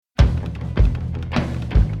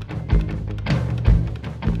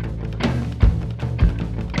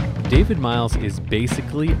David Miles is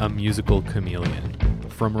basically a musical chameleon.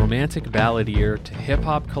 From romantic balladeer to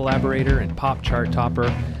hip-hop collaborator and pop chart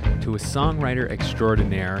topper to a songwriter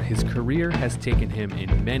extraordinaire, his career has taken him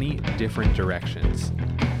in many different directions.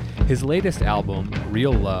 His latest album,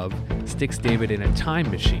 Real Love, sticks David in a time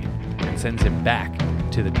machine and sends him back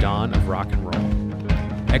to the dawn of rock and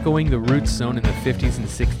roll. Echoing the roots sown in the 50s and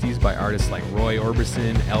 60s by artists like Roy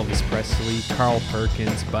Orbison, Elvis Presley, Carl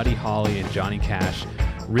Perkins, Buddy Holly, and Johnny Cash,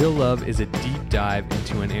 Real Love is a deep dive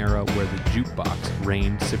into an era where the jukebox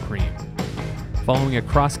reigned supreme. Following a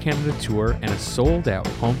cross-Canada tour and a sold-out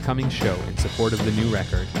homecoming show in support of the new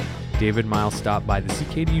record, David Miles stopped by the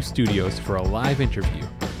CKDU studios for a live interview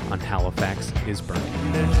on Halifax is Burning.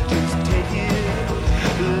 Let's just take it,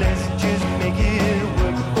 let's just make it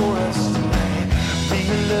work for us tonight.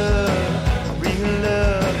 Real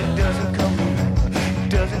love, it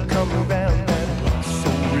doesn't come around that much. So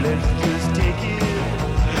let's just take it,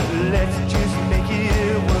 let's just make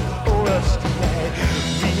it work for us tonight.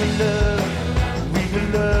 Real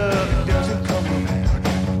love, it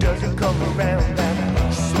doesn't come around that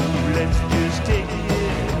much. So let's just take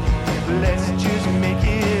it, let's just make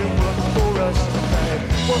it work for us tonight.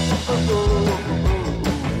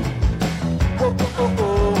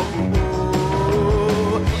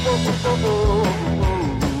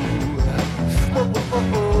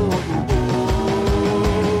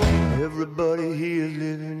 Everybody here is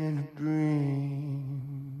living in a dream.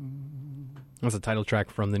 That's a title track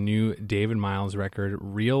from the new David Miles record,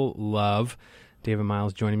 Real Love. David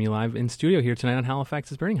Miles joining me live in studio here tonight on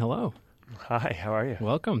Halifax is Burning. Hello. Hi, how are you?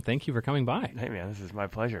 Welcome. Thank you for coming by. Hey, man, this is my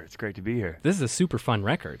pleasure. It's great to be here. This is a super fun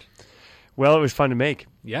record. Well, it was fun to make.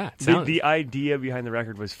 Yeah. It sounds, The idea behind the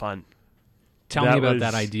record was fun. tell me about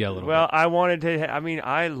that idea a little Well, bit. I wanted to, I've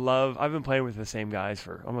been playing with the same guys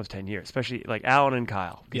for almost 10 years, especially like Alan and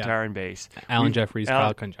Kyle, guitar and bass. Alan Jeffries,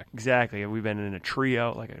 Kyle Kunjak. Exactly. And we've been in a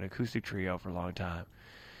trio, like an acoustic trio for a long time.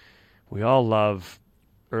 We all love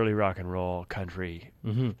early rock and roll, country.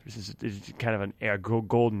 Mm-hmm. This is kind of a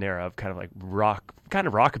golden era of kind of like rock, kind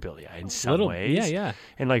of rockabilly in some ways. Yeah.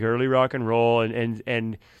 And like early rock and roll,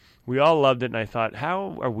 and we all loved it. And I thought,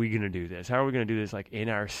 how are we going to do this? How are we going to do this like in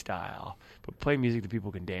our style, but play music that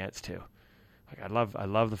people can dance to? Like I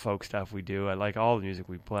love the folk stuff we do. I like all the music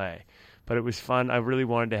we play, but it was fun. I really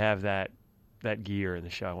wanted to have that gear in the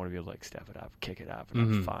show. I want to be able to like step it up, kick it up,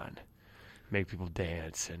 and have fun. Make people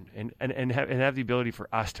dance and have the ability for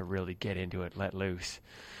us to really get into it, let loose.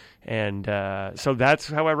 And so that's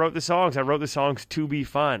how I wrote the songs. I wrote the songs to be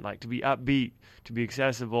fun, like to be upbeat, to be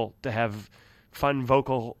accessible, to have fun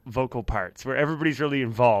vocal parts where everybody's really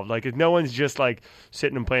involved. Like if no one's just like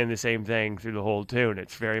sitting and playing the same thing through the whole tune.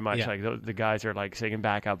 It's very much like the guys are like singing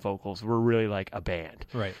backup vocals. We're really like a band.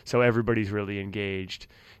 Right. So everybody's really engaged.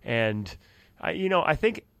 And I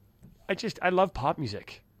love pop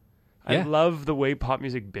music. I love the way pop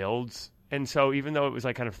music builds. And so even though it was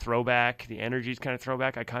like kind of throwback, the energy's kind of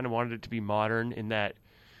throwback, I kind of wanted it to be modern in that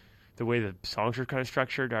the way the songs are kind of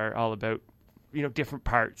structured are all about, different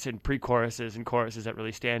parts and pre-choruses and choruses that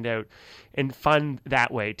really stand out, and fun that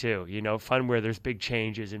way too, fun where there's big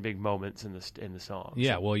changes and big moments in the song.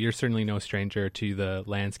 Yeah, well, you're certainly no stranger to the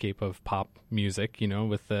landscape of pop music,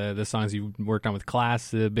 with the songs you worked on with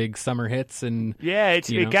Class, the big summer hits. And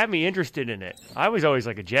it got me interested in it. I was always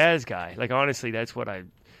like a jazz guy. Like honestly, that's what I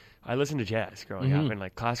listened to jazz growing up and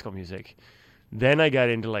like classical music. Then I got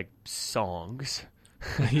into like songs.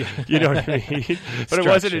 You know what I mean? But it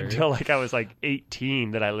wasn't until like I was like 18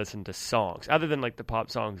 that I listened to songs, other than like the pop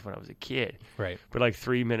songs when I was a kid. Right. But like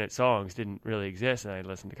 3-minute songs didn't really exist, and I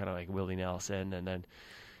listened to kind of like Willie Nelson, and then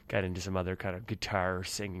got into some other kind of guitar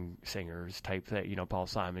singers type thing, Paul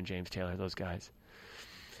Simon, James Taylor, those guys.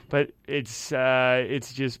 But it's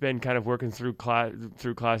just been kind of working through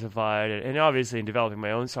Classified, and obviously in developing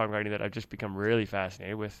my own songwriting that I've just become really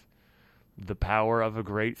fascinated with the power of a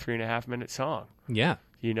great 3.5-minute song. Yeah.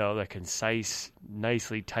 The concise,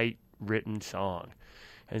 nicely tight written song.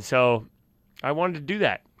 And so I wanted to do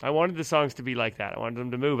that. I wanted the songs to be like that. I wanted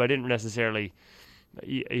them to move. I didn't necessarily,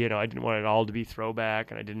 I didn't want it all to be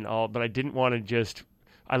throwback, and I didn't want to just,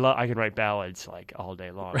 I can write ballads like all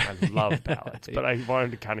day long. I love ballads, but I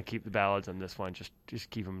wanted to kind of keep the ballads on this one, just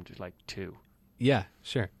keep them just like 2. Yeah,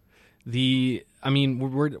 sure. Were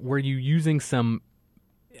you using some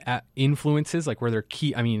influences, like were there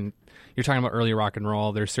key, you're talking about early rock and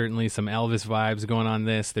roll, there's certainly some Elvis vibes going on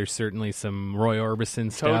this, there's certainly some Roy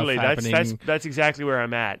Orbison stuff happening. That's exactly where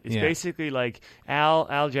I'm at. It's basically like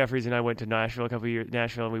Al Jeffries and I went to Nashville a couple of years,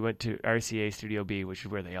 and we went to RCA Studio B, which is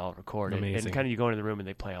where they all recorded. Amazing. And kind of you go into the room and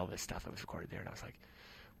they play all this stuff that was recorded there, and I was like,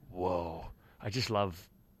 whoa, I just love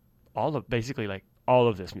basically like all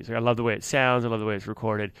of this music. I love the way it sounds. I love the way it's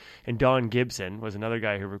recorded. And Don Gibson was another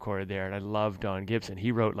guy who recorded there, and I love Don Gibson.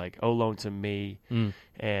 He wrote like "Oh Lonesome Me"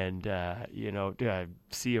 and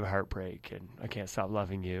 "Sea of Heartbreak" and "I Can't Stop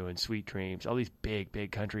Loving You" and "Sweet Dreams." All these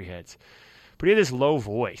big country hits. But he had this low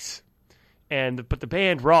voice, but the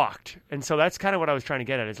band rocked, and so that's kind of what I was trying to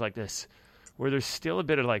get at. Is like this, where there's still a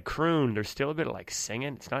bit of like croon, there's still a bit of like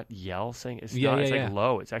singing. It's not yell singing. It's like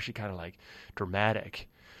low. It's actually kind of like dramatic.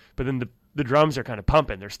 But then the drums are kind of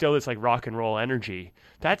pumping. There's still this like rock and roll energy.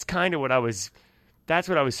 That's kind of what I was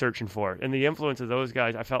searching for. And the influence of those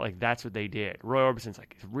guys, I felt like that's what they did. Roy Orbison's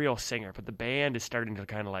like a real singer, but the band is starting to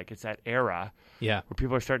kind of like, it's that era where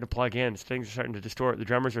people are starting to plug in. Things are starting to distort. The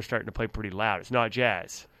drummers are starting to play pretty loud. It's not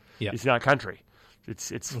jazz. Yeah. It's not country.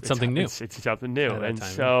 It's something new. It's something new. And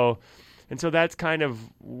so that's kind of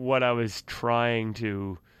what I was trying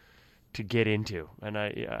to get into, and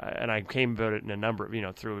I came about it in a number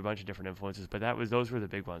of, through a bunch of different influences, but those were the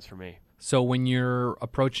big ones for me. So when you're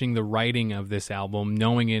approaching the writing of this album,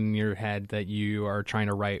 knowing in your head that you are trying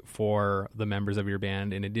to write for the members of your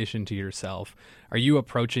band in addition to yourself, are you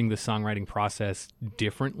approaching the songwriting process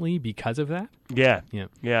differently because of that? Yeah,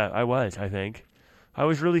 I was. I think I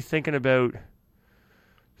was really thinking about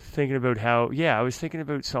how, I was thinking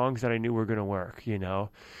about songs that I knew were going to work,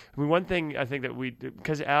 I mean, one thing I think that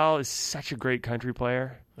because Al is such a great country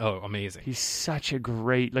player. Oh, amazing. He's such a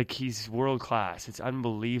great, he's world class. It's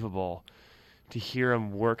unbelievable to hear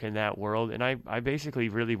him work in that world. And I basically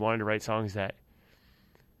really wanted to write songs that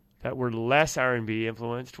were less R&B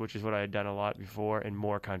influenced, which is what I had done a lot before, and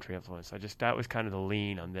more country influenced. That was kind of the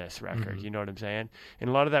lean on this record. Mm-hmm. You know what I'm saying? And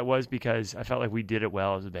a lot of that was because I felt like we did it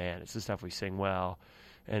well as a band. It's the stuff we sing well.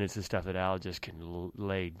 And it's the stuff that Al just can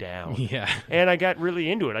lay down. Yeah. And I got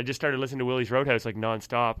really into it. I just started listening to Willie's Roadhouse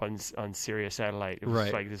nonstop on Sirius Satellite. It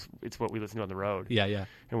was like this. It's what we listen to on the road. Yeah.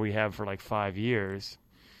 And we have for 5 years.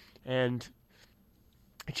 And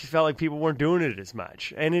it just felt like people weren't doing it as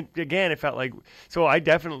much. And it felt like, so I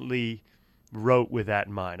definitely wrote with that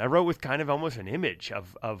in mind. I wrote with kind of almost an image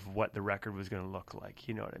of what the record was going to look like.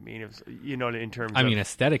 You know what I mean? It was, in terms I mean,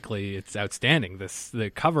 aesthetically, it's outstanding.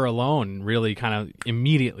 The cover alone really kind of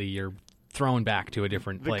immediately you're thrown back to a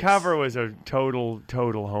different place. The cover was a total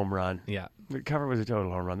home run. Yeah. The cover was a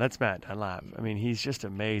total home run. That's Matt Dunlap. I mean, he's just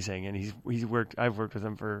amazing, and I've worked with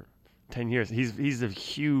him for 10 years. He's a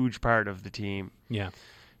huge part of the team. Yeah.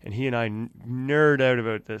 And he and I nerd out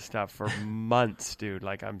about this stuff for months, dude.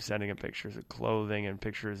 I'm sending him pictures of clothing and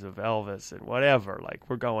pictures of Elvis and whatever.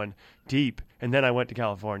 We're going deep. And then I went to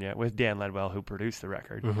California with Dan Ledwell, who produced the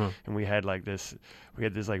record. Mm-hmm. And we had this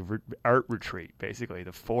art retreat, basically.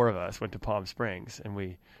 The four of us went to Palm Springs,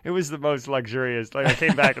 and it was the most luxurious. I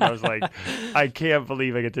came back and I was like, I can't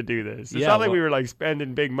believe I get to do this. It's not like we were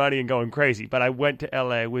spending big money and going crazy, but I went to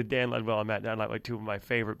LA with Dan Ledwell and Matt Dunlap, two of my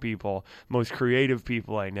favorite people, most creative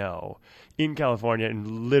people I know in California,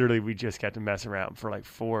 and literally we just got to mess around for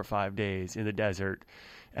 4 or 5 days in the desert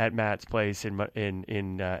at Matt's place in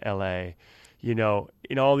LA, in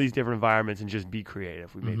all these different environments, and just be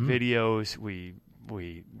creative. We made videos, we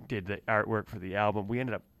did the artwork for the album. We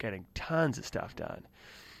ended up getting tons of stuff done,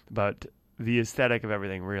 but the aesthetic of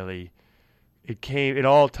everything really, it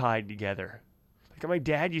all tied together. My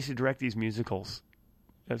dad used to direct these musicals.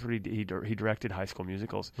 That's what he directed high school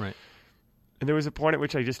musicals. Right. And there was a point at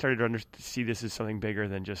which I just started to see this as something bigger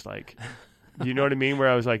than just you know what I mean? Where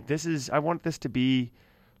I was like, I want this to be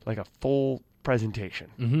a full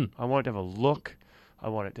presentation. Mm-hmm. I want it to have a look. I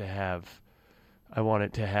want it to have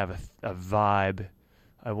a vibe.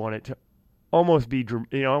 I want it to almost be,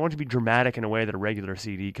 I want it to be dramatic in a way that a regular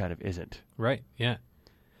CD kind of isn't. Right. Yeah.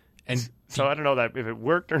 And so I don't know if it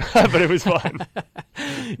worked or not, but it was fun.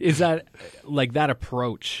 Is that that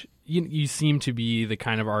approach? You seem to be the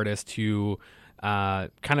kind of artist who kind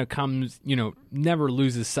of comes, never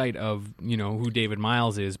loses sight of, who David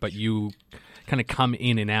Miles is, but you kind of come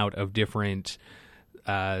in and out of different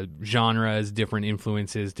genres, different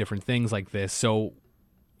influences, different things like this. So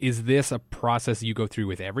is this a process you go through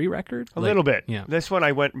with every record? A little bit. Yeah. This one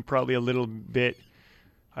I went probably a little bit.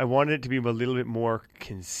 I wanted it to be a little bit more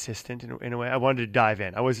consistent in a way. I wanted to dive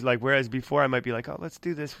in. I was whereas before I might be let's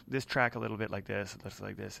do this track a little bit like this, let's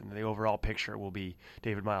like this, and the overall picture will be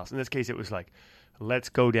David Miles. In this case, it was let's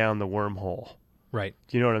go down the wormhole. Right.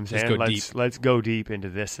 Do you know what I'm saying? Let's go deep into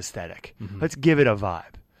this aesthetic. Mm-hmm. Let's give it a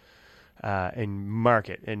vibe and mark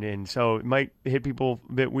it. And so it might hit people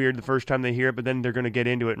a bit weird the first time they hear it, but then they're going to get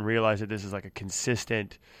into it and realize that this is a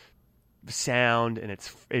consistent sound, and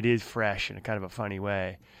it is fresh in a kind of a funny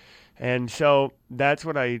way. And so that's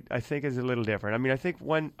what I think is a little different. I mean, I think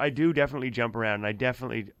when I do definitely jump around, and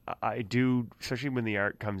I do, especially when the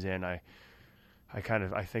art comes in, I I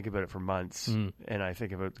think about it for months, and I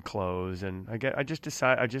think about the clothes, and I just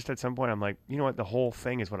at some point I'm like, you know what, the whole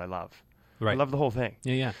thing is what I love. Right. I love the whole thing.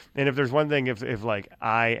 Yeah. And if there's one thing, if like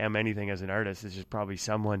I am anything as an artist, it's just probably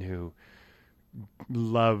someone who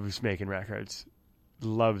loves making records,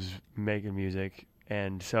 loves making music,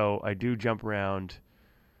 and so I do jump around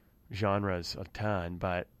genres a ton.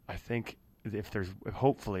 But I think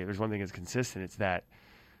hopefully if there's one thing that's consistent, it's that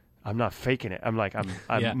I'm not faking it. I'm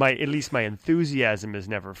Yeah. at least my enthusiasm is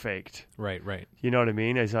never faked. Right. You know what I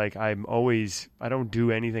mean? It's like I don't do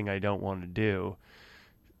anything I don't want to do.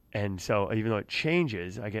 And so even though it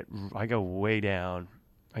changes, I go way down.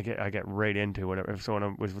 I get right into whatever. So when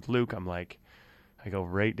I was with Luke, I'm like, I go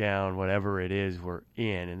right down whatever it is we're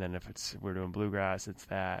in. And then if we're doing bluegrass, it's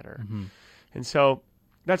that. And so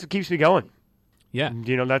that's what keeps me going. Yeah.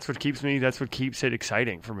 That's what keeps it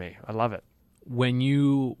exciting for me. I love it. When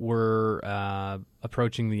you were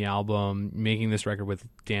approaching the album, making this record with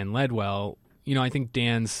Dan Ledwell, I think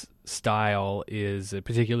Dan's style is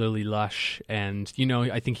particularly lush, and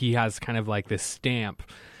I think he has kind of like this stamp.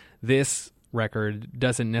 This record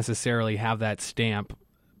doesn't necessarily have that stamp,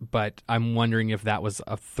 but I'm wondering if that was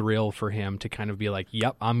a thrill for him to kind of be like,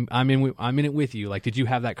 "Yep, I'm in it with you." Like, did you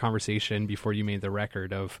have that conversation before you made the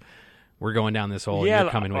record of, we're going down this hole, and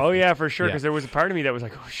you're coming with me? Yeah, for sure. Because there was a part of me that was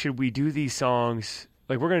like, should we do these songs?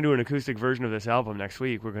 Like, we're going to do an acoustic version of this album next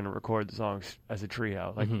week. We're going to record the songs as a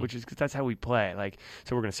trio, which is, 'cause that's how we play. Like,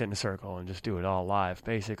 so we're going to sit in a circle and just do it all live,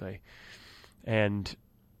 basically. And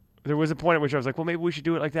there was a point at which I was like, well, maybe we should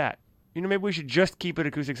do it like that. Maybe we should just keep it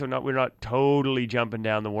acoustic, so we're not totally jumping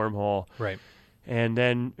down the wormhole. Right. And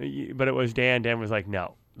then, but it was Dan. Dan was like,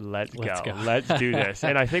 no, let's go. Let's do this.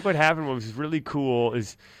 And I think what happened, what was really cool,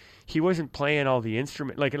 is he wasn't playing all the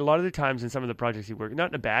instruments. Like, a lot of the times in some of the projects he worked, not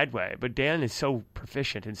in a bad way, but Dan is so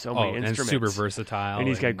proficient in so many instruments. And super versatile. And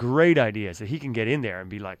he's got great ideas that he can get in there and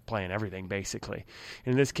be like playing everything, basically.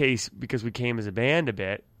 And in this case, because we came as a band a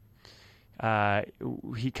bit,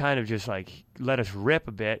 he kind of just like let us rip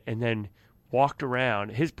a bit and then walked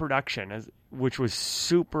around. His production, which was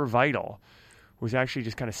super vital, was actually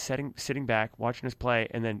just kind of sitting back, watching us play,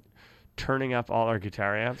 and then turning up all our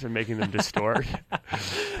guitar amps and making them distort.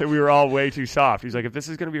 And we were all way too soft. He's like, if this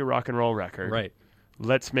is going to be a rock and roll record, right,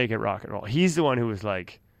 let's make it rock and roll. He's the one who was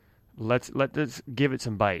like, let's give it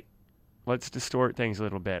some bite. Let's distort things a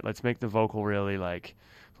little bit. Let's make the vocal really like,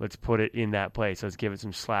 let's put it in that place. Let's give it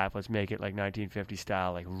some slap. Let's make it like 1950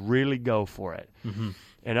 style. Like, really go for it. Mm-hmm.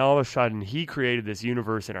 And all of a sudden, he created this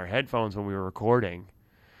universe in our headphones when we were recording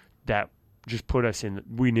that just put us in.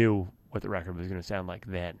 We knew what the record was going to sound like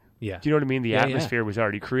then. Yeah. Do you know what I mean? The atmosphere was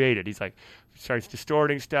already created. He's like, starts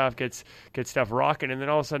distorting stuff, gets stuff rocking, and then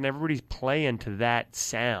all of a sudden, everybody's playing to that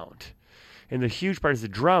sound. And the huge part is the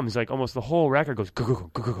drums. Like, almost the whole record goes go go go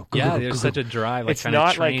go go go. Yeah, there's such a drive, like kind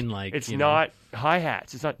of train, like it's not hi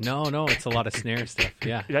hats. It's not. No, it's a lot of snare stuff.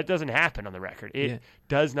 Yeah, that doesn't happen on the record. It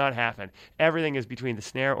does not happen. Everything is between the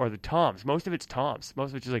snare or the toms. Most of it's toms. Most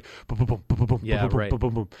of it's just like boom boom boom boom boom yeah, boom right. boom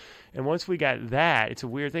boom boom. And once we got that, it's a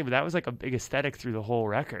weird thing, but that was like a big aesthetic through the whole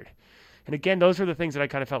record. And again, those were the things that I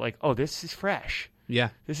kind of felt like, oh, this is fresh. Yeah,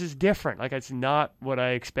 this is different. Like, it's not what I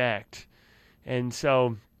expect, and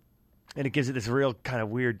so. And it gives it this real kind of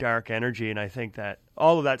weird, dark energy. And I think that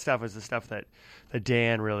all of that stuff is the stuff that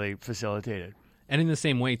Dan really facilitated. And in the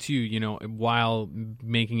same way, too, while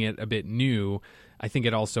making it a bit new, I think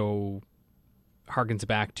it also harkens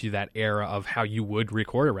back to that era of how you would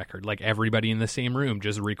record a record. Like, everybody in the same room,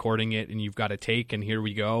 just recording it, and you've got a take, and here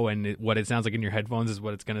we go. And what it sounds like in your headphones is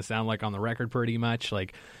what it's going to sound like on the record pretty much.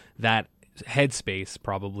 Like, that headspace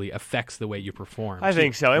probably affects the way you perform. I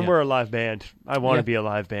think so. And we're a live band. I want to be a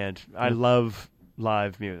live band. I love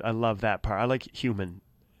live music. I love that part. I like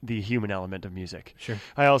the human element of music. Sure.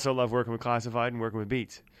 I also love working with Classified and working with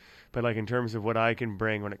Beats. But like, in terms of what I can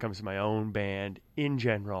bring when it comes to my own band in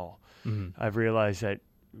general, I've realized that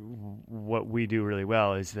what we do really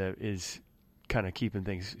well is kind of keeping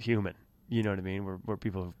things human. You know what I mean? We're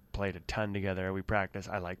people who've played a ton together. We practice.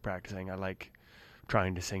 I like practicing. I like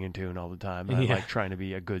trying to sing in tune all the time. I like trying to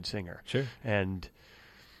be a good singer. Sure. And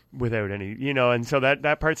without any, and so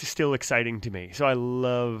that part's still exciting to me. So I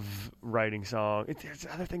love writing songs. There's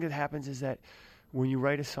the other thing that happens is that when you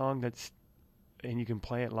write a song and you can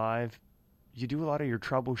play it live, you do a lot of your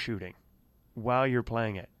troubleshooting while you're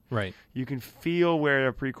playing it. Right. You can feel where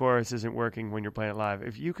a pre-chorus isn't working when you're playing it live.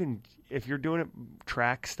 If you're doing it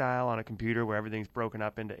track style on a computer where everything's broken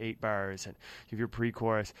up into 8 bars and you have your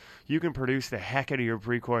pre-chorus, you can produce the heck out of your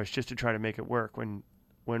pre-chorus just to try to make it work when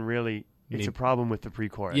really It's a problem with the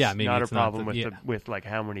pre-chorus. Yeah, maybe not it's a problem not the, with like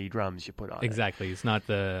how many drums you put on exactly. It's not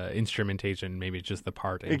the instrumentation, maybe it's just the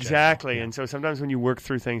part. Exactly. Yeah. And so sometimes when you work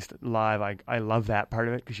through things live, I love that part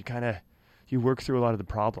of it because you work through a lot of the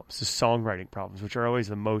problems, the songwriting problems, which are always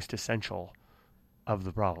the most essential of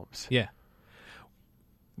the problems. Yeah.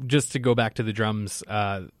 Just to go back to the drums,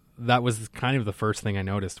 that was kind of the first thing I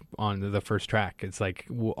noticed on the first track. It's like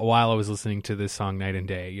while I was listening to this song Night and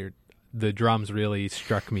Day, the drums really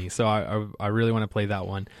struck me. So I really want to play that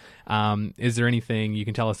one. Is there anything you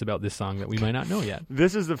can tell us about this song that we might not know yet?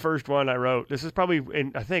 This is the first one I wrote. This is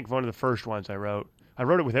probably, I think, one of the first ones I wrote. I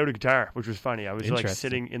wrote it without a guitar, which was funny. I was like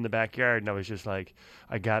sitting in the backyard, and I was just like,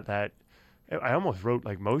 I got that. I almost wrote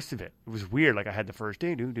like most of it. It was weird. Like I had the first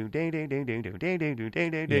ding ding ding ding ding ding ding ding ding ding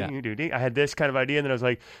ding ding ding ding ding. I had this kind of idea, and then I was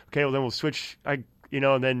like, okay, well then we'll switch. And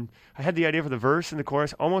then I had the idea for the verse and the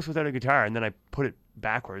chorus almost without a guitar, and then I put it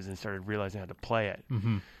backwards and started realizing how to play it.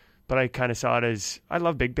 Mm-hmm. But I kind of saw it as, I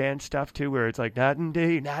love big band stuff too, where it's like night and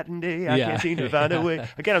day, I can't seem to find a way.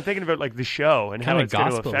 Again, I'm thinking about like the show and how it's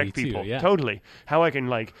going to affect people. Too, yeah. Totally, how I can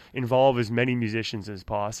like involve as many musicians as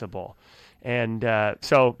possible. And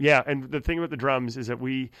so, yeah, and the thing about the drums is that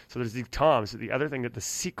so there's the toms. The other thing, that the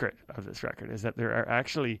secret of this record is that there are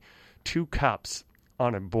actually 2 cups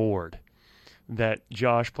on a board that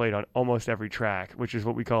Josh played on almost every track, which is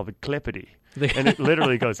what we call the clippity. And it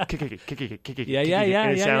literally goes kick, and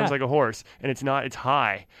it sounds like a horse, and it's not. It's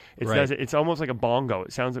high. It's almost like a bongo.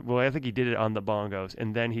 It sounds like. Well, I think he did it on the bongos,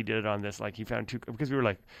 and then he did it on this. Like he found 2, because we were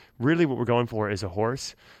like, really, what we're going for is a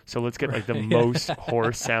horse. So let's get like the most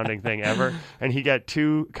horse sounding thing ever. And he got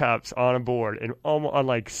 2 cups on a board, and almost on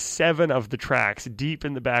like 7 of the tracks, deep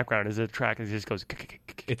in the background is a track that just goes.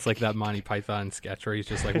 It's like that Monty Python sketch where he's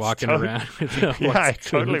just like walking around. Yeah,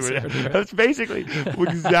 totally. That's basically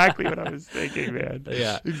exactly what I was thinking, man.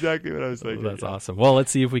 Yeah, exactly what I was thinking. That's awesome. Well,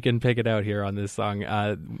 let's see if we can pick it out here on this song.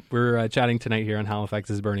 We're chatting tonight here on Halifax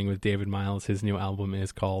is Burning with David Miles. His new album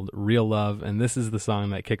is called Real Love, and this is the song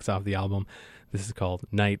that kicks off the album. This is called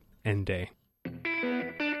Night and Day.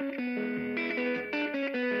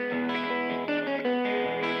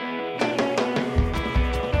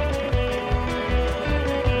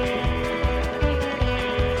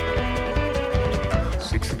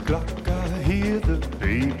 I hear the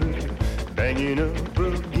baby banging up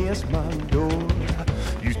against my door.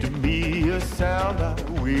 Used to be a sound I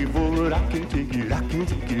wait for, but I can't take it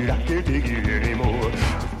anymore.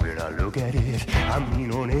 When I look at it, I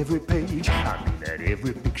mean on every page, I mean that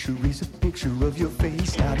every picture is a picture of your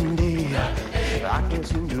face. Night and day, I can't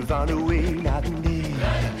seem to find a way. Night and day,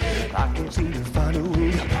 I can't seem to find a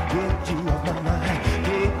way. Get you off my mind,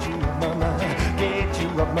 get you off my mind, get you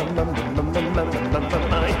off my mind.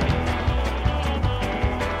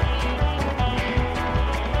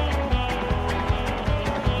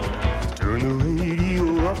 Turn the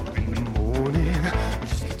radio up in the morning,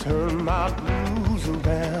 just turn my blues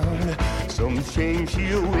around. Some change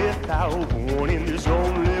here without warning, there's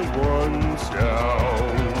only one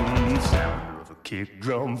sound. Sound of a kick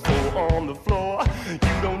drum, 4 on the floor.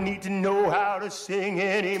 You don't need to know how to sing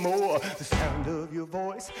anymore. The sound of your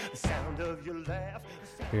voice, the sound of your laugh.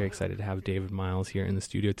 Very excited to have David Miles here in the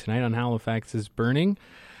studio tonight on Halifax is Burning.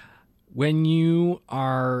 When you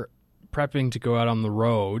are prepping to go out on the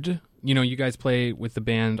road, you guys play with the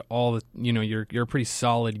band you're a pretty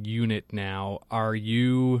solid unit now. Are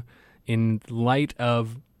you, in light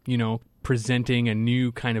of, presenting a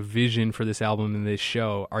new kind of vision for this album and this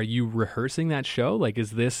show, are you rehearsing that show? Like,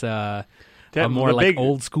 is this a more like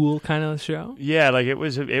old school kind of show? Yeah, like it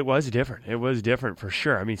was different. It was different for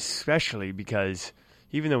sure. I mean, especially because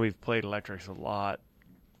even though we've played electrics a lot,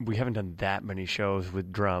 we haven't done that many shows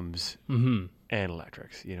with drums and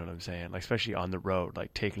electrics. You know what I'm saying? Like, especially on the road,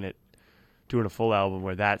 like doing a full album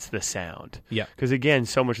where that's the sound. Yeah. Because again,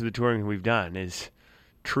 so much of the touring we've done is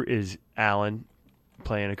Alan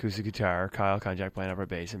playing acoustic guitar, Kyle Konjak playing upper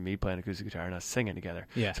bass, and me playing acoustic guitar, and us singing together.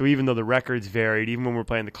 Yeah. So even though the records varied, even when we're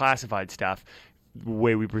playing the classified stuff, the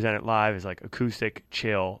way we present it live is like acoustic,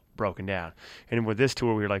 chill, broken down. And with this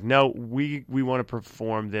tour, we were like, no, we want to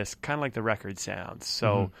perform this kind of like the record sounds.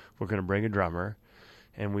 So we're going to bring a drummer,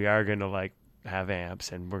 and we are going to like have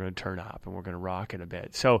amps, and we're going to turn up, and we're going to rock it a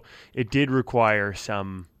bit. So it did require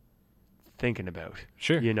some thinking about.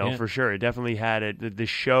 Sure. For sure. It definitely had it. The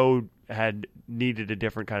show had needed a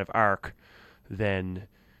different kind of arc than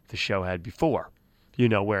the show had before.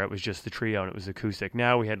 Where it was just the trio and it was acoustic.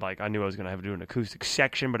 Now we had I knew I was going to have to do an acoustic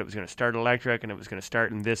section, but it was going to start electric, and it was going to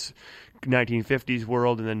start in this 1950s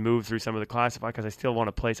world and then move through some of the classified, because I still want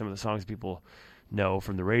to play some of the songs people know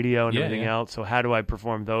from the radio and Yeah, everything yeah. else. So how do I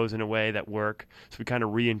perform those in a way that work? So we kind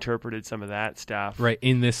of reinterpreted some of that stuff Right,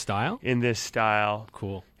 in this style? in this style.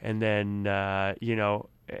 Cool. And then,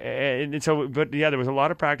 and so, but yeah, there was a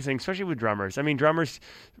lot of practicing, especially with drummers. I mean, drummers,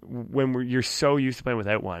 when you're so used to playing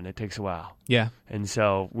without one, it takes a while. Yeah. And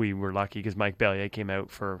so we were lucky because Mike Bellier came out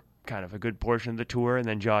for kind of a good portion of the tour, and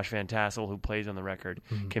then Josh Van Tassel, who plays on the record,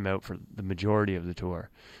 came out for the majority of the tour.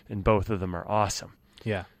 And both of them are awesome.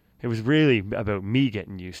 Yeah. It was really about me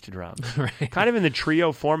getting used to drums. Right. Kind of in the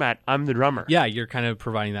trio format, I'm the drummer. Yeah, you're kind of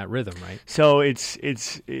providing that rhythm, right? So it's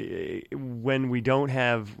when we don't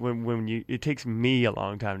have when you it takes me a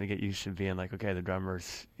long time to get used to being like, okay, the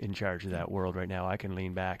drummer's in charge of that world right now. I can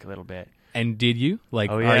lean back a little bit. And did you?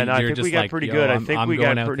 Like, Oh yeah, no, I you're think just we got like, pretty "Yo, good. I I'm- think I'm we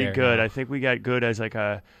going got out pretty there good. now." I think we got good as like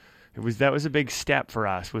that was a big step for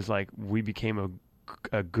us. Was like we became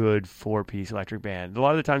a good 4-piece electric band. A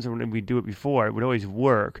lot of the times when we do it before, it would always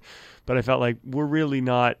work, but I felt like we're really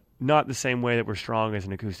not the same way that we're strong as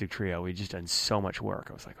an acoustic trio. We just done so much work.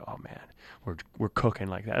 I was like, oh man, we're cooking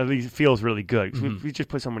like that. At least it feels really good. 'Cause we just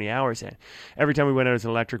put so many hours in. Every time we went out as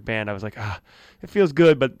an electric band, I was like, it feels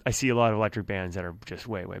good, but I see a lot of electric bands that are just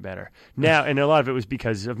way, way better now. And a lot of it was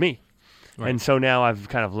because of me. Right. And so now I've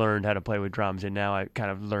kind of learned how to play with drums, and now I kind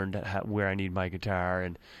of learned where I need my guitar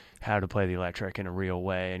and how to play the electric in a real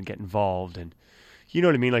way and get involved and, you know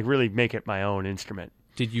what I mean, like really make it my own instrument.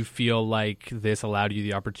 Did you feel like this allowed you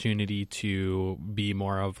the opportunity to be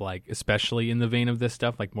more of like, especially in the vein of this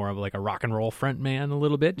stuff, like more of like a rock and roll front man a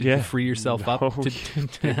little bit? Did you free yourself up?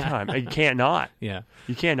 Big time. You can't not. Yeah.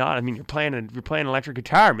 You can't not. I mean, you're playing electric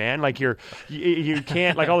guitar, man. Like you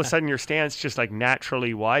can't, like all of a sudden your stance just like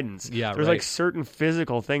naturally widens. Yeah, There's right. like certain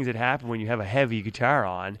physical things that happen when you have a heavy guitar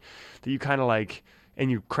on that you kind of like, and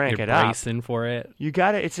you crank You're it up. bracing for it. You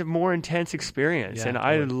got it. It's a more intense experience, Yeah, and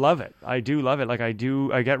I totally. love it. I do love it. Like I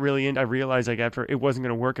got really into. I realized like after it wasn't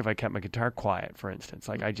going to work if I kept my guitar quiet. For instance,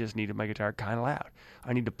 like I just needed my guitar kind of loud.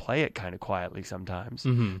 I need to play it kind of quietly sometimes,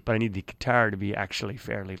 but I need the guitar to be actually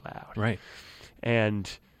fairly loud. Right. And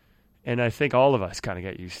I think all of us kind of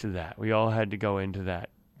got used to that. We all had to go into that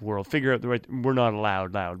world, figure out the right. We're not a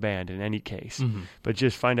loud band in any case, but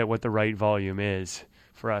just find out what the right volume is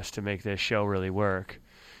for us to make this show really work.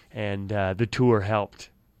 And the tour helped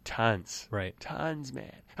tons. Right. Tons,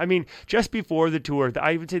 man. I mean, just before the tour,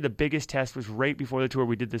 I would say the biggest test was right before the tour.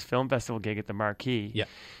 We did this film festival gig at the Marquee. Yeah.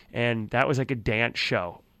 And that was like a dance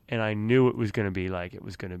show. And I knew it was going to be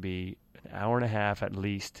an hour and a half at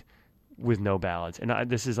least with no ballads. And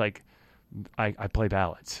this is like, I play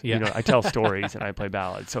ballads. Yeah. You know, I tell stories and I play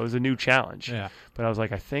ballads. So it was a new challenge. Yeah. But I was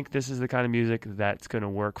like, I think this is the kind of music that's going to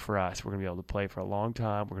work for us. We're going to be able to play for a long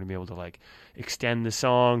time. We're going to be able to like extend the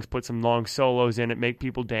songs, put some long solos in it, make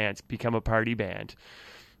people dance, become a party band.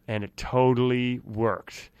 And it totally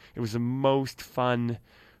worked. It was the most fun.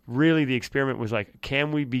 Really, the experiment was like,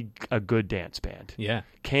 can we be a good dance band? Yeah.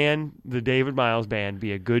 Can the David Miles Band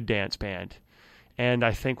be a good dance band? And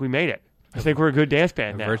I think we made it. I think we're a good dance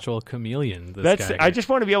band now. Virtual chameleon. This That's. guy I here. just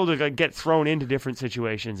want to be able to like, get thrown into different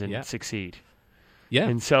situations and Yeah. succeed. Yeah.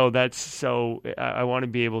 And so I want to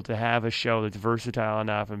be able to have a show that's versatile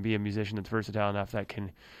enough and be a musician that's versatile enough that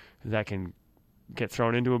can get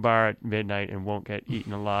thrown into a bar at midnight and won't get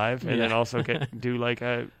eaten alive, and then Yeah. also do like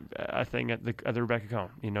a thing at the Rebecca Cohn,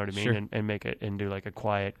 you know what I mean, Sure. and make it and do like a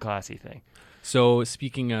quiet, classy thing. So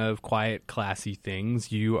speaking of quiet, classy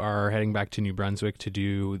things, you are heading back to New Brunswick to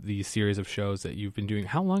do the series of shows that you've been doing.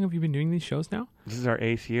 How long have you been doing these shows now? This is our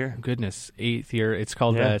 8th year. Goodness, 8th year. It's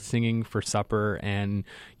called Yeah. Singing for Supper, and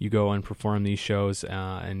you go and perform these shows,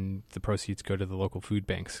 and the proceeds go to the local food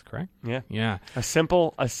banks, correct? Yeah, Yeah. a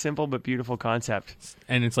simple but beautiful concept.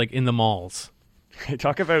 And it's like in the malls.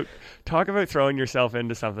 Talk about throwing yourself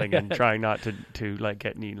into something and trying not to like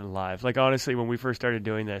get eaten alive. Like honestly, when we first started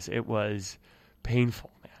doing this, it was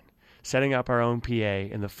painful, man. Setting up our own PA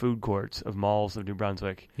in the food courts of malls of New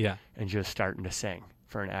Brunswick, Yeah. and just starting to sing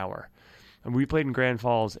for an hour. And we played in Grand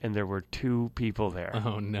Falls, and there were 2 people there.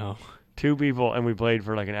 Oh, no. 2 people, and we played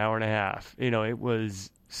for like an hour and a half. You know, it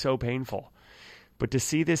was so painful. But to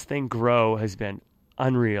see this thing grow has been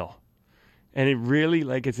unreal. And it really,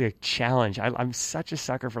 like, it's a challenge. I'm such a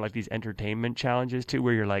sucker for, like, these entertainment challenges, too,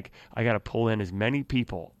 where you're like, I got to pull in as many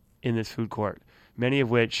people in this food court, many of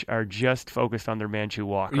which are just focused on their Manchu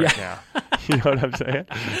walk right now. You know what I'm saying?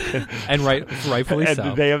 And rightfully And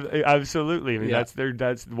so. they have, absolutely. I mean, Yeah.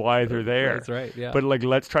 that's why they're there. That's right, yeah. But, like,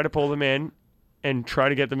 let's try to pull them in and try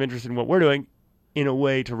to get them interested in what we're doing in a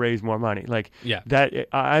way to raise more money. Like, Yeah. that,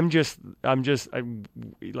 I'm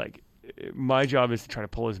like, my job is to try to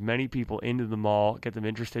pull as many people into the mall, get them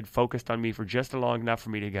interested, focused on me for just long enough for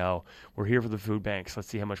me to go, we're here for the food banks. Let's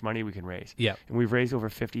see how much money we can raise. Yeah. And we've raised over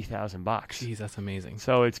 $50,000. Jeez, that's amazing.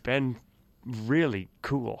 So it's been really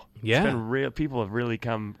cool. Yeah. It's been real. People have really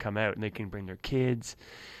come out, and they can bring their kids,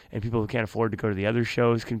 and people who can't afford to go to the other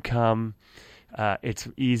shows can come. It's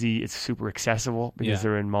easy. It's super accessible because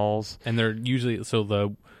they're in malls. And they're usually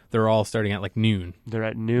they're all starting at like noon. They're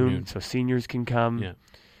at noon, so seniors can come. Yeah.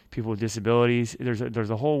 People with disabilities. There's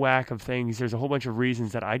a whole whack of things. There's a whole bunch of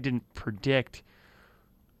reasons that I didn't predict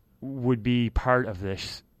would be part of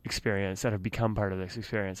this experience, that have become part of this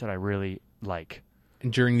experience, that I really like.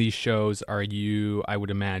 And during these shows, are you, I would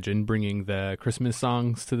imagine, bringing the Christmas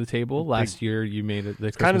songs to the table? Last year, you made it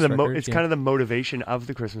the Christmas record. It's kind of the motivation of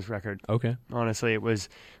the Christmas record. Okay. Honestly, it was,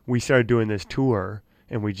 we started doing this tour,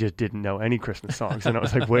 and we just didn't know any Christmas songs. And I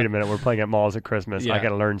was like, wait a minute, we're playing at malls at Christmas. Yeah. I got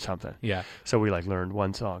to learn something. Yeah. So we learned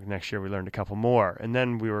one song. Next year, we learned a couple more. And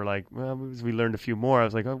then we were like, well, we learned a few more. I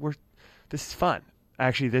was like, oh, this is fun.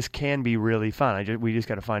 Actually, this can be really fun. We just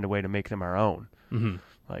got to find a way to make them our own. Mm-hmm.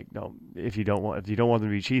 Like, no, if you don't want them to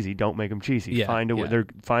be cheesy, don't make them cheesy. Yeah, Find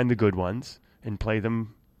the good ones and play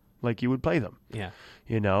them like you would play them. Yeah.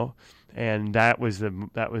 And that was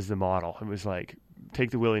the model. It was like,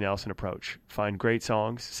 take the Willie Nelson approach. Find great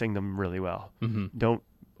songs, sing them really well. Mm-hmm. Don't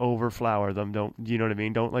overflower them. Don't, you know what I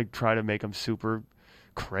mean? Don't like try to make them super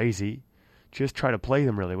crazy. Just try to play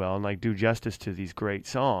them really well and like do justice to these great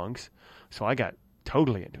songs. So I got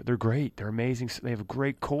totally into it. They're great. They're amazing. They have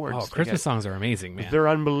great chords. Oh, Christmas songs are amazing, man. They're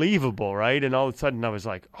unbelievable, right? And all of a sudden I was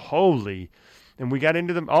like, holy. And we got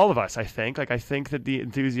into them, all of us, I think. Like, I think that the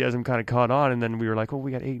enthusiasm kind of caught on, and then we were like, oh,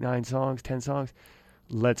 we got 8, 9 songs, 10 songs.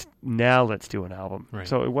 Let's do an album. Right.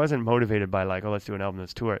 So it wasn't motivated by like, oh, let's do an album,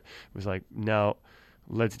 let's tour it. It was like, no,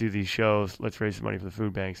 let's do these shows. Let's raise some money for the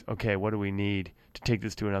food banks. Okay, what do we need to take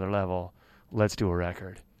this to another level? Let's do a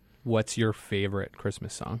record. What's your favorite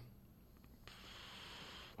Christmas song?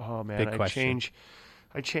 Oh man, Big question.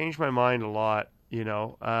 I changed my mind a lot.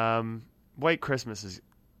 White Christmas is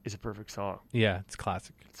a perfect song. Yeah, it's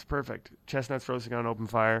classic. It's perfect. Chestnuts roasting on open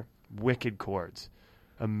fire, wicked chords,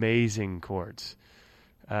 amazing chords,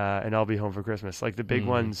 and I'll Be Home for Christmas. Like the big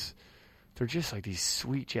ones, they're just like these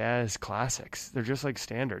sweet jazz classics. They're just like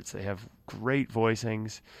standards. They have great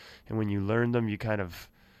voicings, and when you learn them, you kind of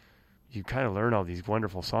learn all these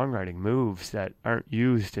wonderful songwriting moves that aren't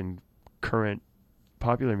used in current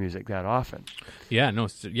popular music that often. Yeah, no,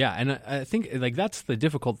 yeah, and I think like that's the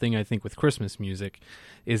difficult thing I think with Christmas music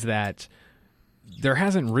is that there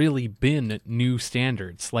hasn't really been new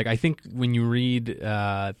standards. Like I think when you read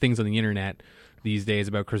things on the internet these days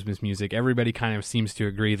about Christmas music, everybody kind of seems to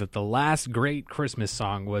agree that the last great Christmas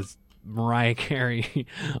song was Mariah Carey,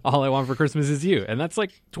 All I Want for Christmas Is You, and that's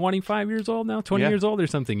like 25 years old now, 20 years old or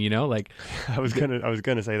something, like I was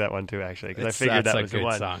gonna say that one too, actually, because I figured that was the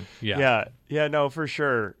one song. Yeah, no, for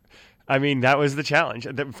sure. I mean, that was the challenge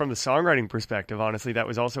from the songwriting perspective. Honestly, that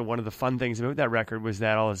was also one of the fun things about that record, was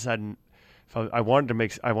that all of a sudden I wanted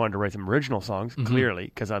to write some original songs, clearly,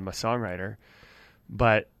 because I'm a songwriter,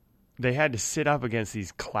 but they had to sit up against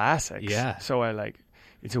these classics. Yeah. So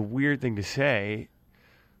it's a weird thing to say.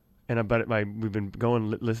 But we've been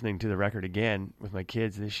listening to the record again with my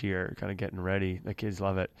kids this year, kind of getting ready. The kids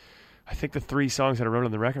love it. I think the 3 songs that I wrote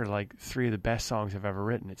on the record are like 3 of the best songs I've ever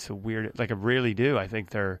written. It's so weird. Like I really do. I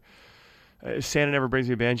think they're Santa Never Brings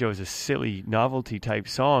Me a Banjo is a silly novelty type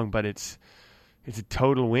song, but it's a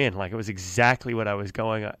total win. Like it was exactly what I was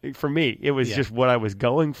going for me. It was just what I was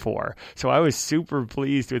going for. So I was super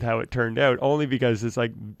pleased with how it turned out, only because it's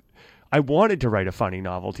like, I wanted to write a funny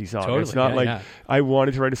novelty song. Totally. It's not I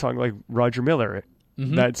wanted to write a song like Roger Miller.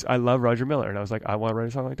 Mm-hmm. I love Roger Miller, and I was like, I want to write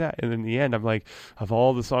a song like that. And in the end, I'm like, of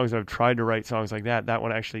all the songs that I've tried to write songs like that, that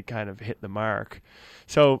one actually kind of hit the mark.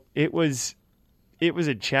 So it was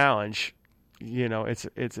a challenge.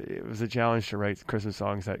 It was a challenge to write Christmas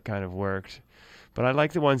songs that kind of worked. But I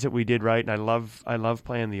like the ones that we did right, and I love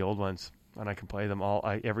playing the old ones, and I can play them all.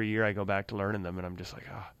 Every year I go back to learning them, and I'm just like,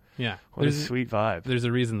 yeah, what a sweet vibe. There's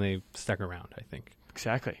a reason they stuck around, I think.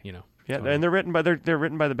 Exactly. Yeah, totally. And they're written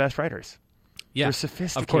by the best writers. Yeah, they're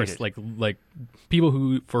sophisticated. Of course, like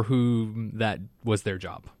people for who that was their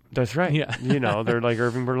job. That's right. Yeah. They're like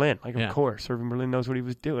Irving Berlin. Of course, Irving Berlin knows what he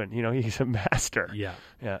was doing. He's a master. Yeah.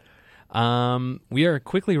 Yeah. We are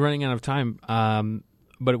quickly running out of time.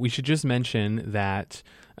 But we should just mention that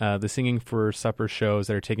the Singing for Supper shows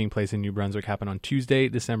that are taking place in New Brunswick happen on Tuesday,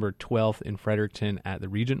 December 12th in Fredericton at the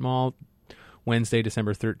Regent Mall, Wednesday,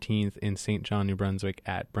 December 13th in St. John, New Brunswick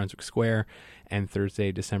at Brunswick Square, and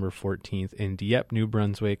Thursday, December 14th in Dieppe, New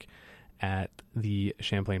Brunswick at the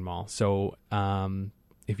Champlain Mall. So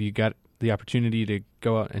if you got the opportunity to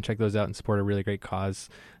go out and check those out and support a really great cause,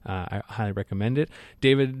 I highly recommend it.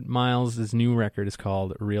 David Miles' new record is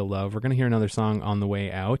called Real Love. We're going to hear another song on the way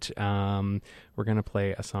out. We're going to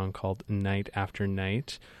play a song called Night After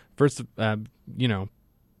Night. First,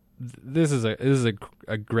 this is a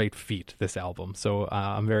great feat, this album. So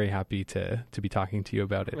I'm very happy to be talking to you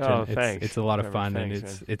about it. Oh, and thanks. It's a lot of fun, Thanks, and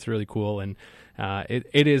man. it's really cool, and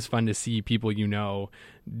it is fun to see people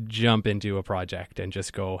jump into a project and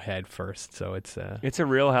just go head first. So it's a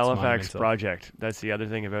real Halifax monumental. project. That's the other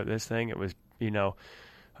thing about this thing. It was,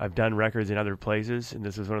 I've done records in other places, and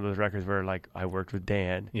this was one of those records where, like, I worked with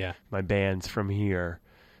Dan. Yeah. My band's from here.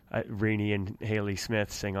 Renee and Haley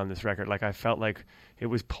Smith sing on this record. Like, I felt like it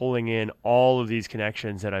was pulling in all of these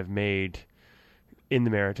connections that I've made in the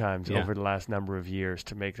Maritimes over the last number of years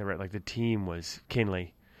to make the record. Like, the team was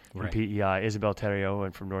Kinley from PEI, Isabel Terrio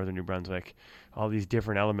and from Northern New Brunswick. All these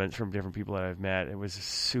different elements from different people that I've met. It was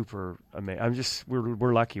super amazing.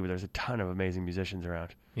 We're lucky. There's a ton of amazing musicians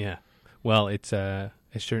around. Yeah. Well, it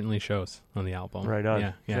certainly shows on the album. Right on.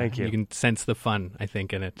 Yeah. Thank you. You can sense the fun, I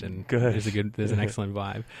think, in it, and Good. There's an excellent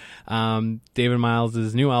vibe. David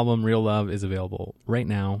Miles' new album, Real Love, is available right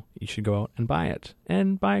now. You should go out and buy it,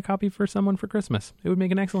 and buy a copy for someone for Christmas. It would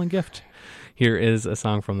make an excellent gift. Here is a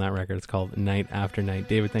song from that record. It's called Night After Night.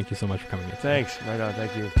 David, thank you so much for coming in. Thanks. Right on.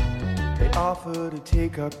 Thank you. They offer to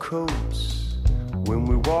take our coats when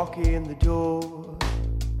we walk in the door.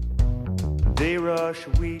 They rush,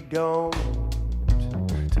 we don't.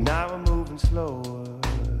 Tonight we're moving slower.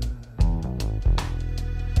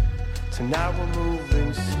 Tonight we're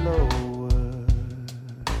moving slower.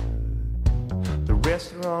 The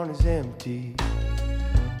restaurant is empty.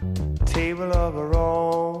 Table of our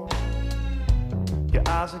own. Your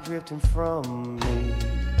eyes are drifting from me.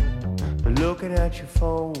 Looking at your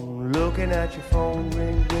phone,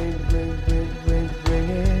 ring, ring, ring, ring, ring,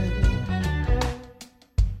 ringing.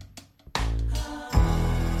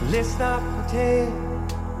 Let's not pretend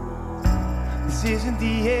this isn't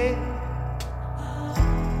the end.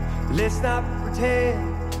 Let's not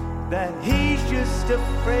pretend that he's just a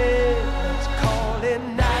friend. Let's call it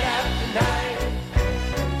night after night,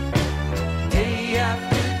 day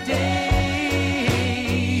after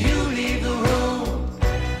day. You leave the room,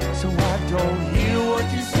 so I don't hear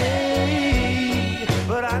what you say.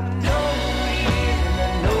 But I know who he is, and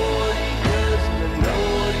I know what he does, and I know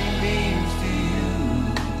what he means to you.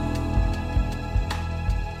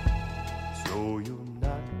 So you're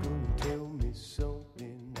not gonna tell me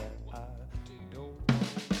something that I don't.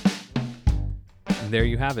 There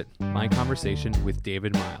you have it, my conversation with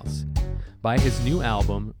David Miles. Buy his new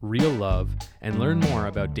album, Real Love, and learn more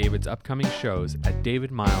about David's upcoming shows at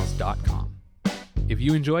davidmiles.com. If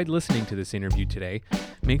you enjoyed listening to this interview today,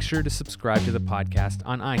 make sure to subscribe to the podcast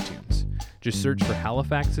on iTunes. Just search for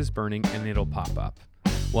Halifax is Burning and it'll pop up.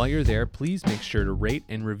 While you're there, please make sure to rate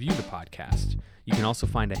and review the podcast. You can also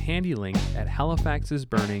find a handy link at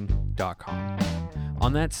halifaxisburning.com.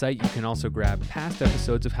 On that site, you can also grab past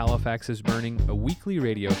episodes of Halifax is Burning, a weekly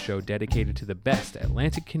radio show dedicated to the best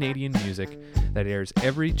Atlantic Canadian music that airs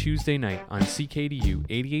every Tuesday night on CKDU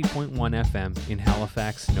 88.1 FM in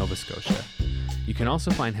Halifax, Nova Scotia. You can also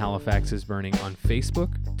find Halifax is Burning on Facebook,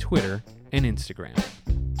 Twitter, and Instagram.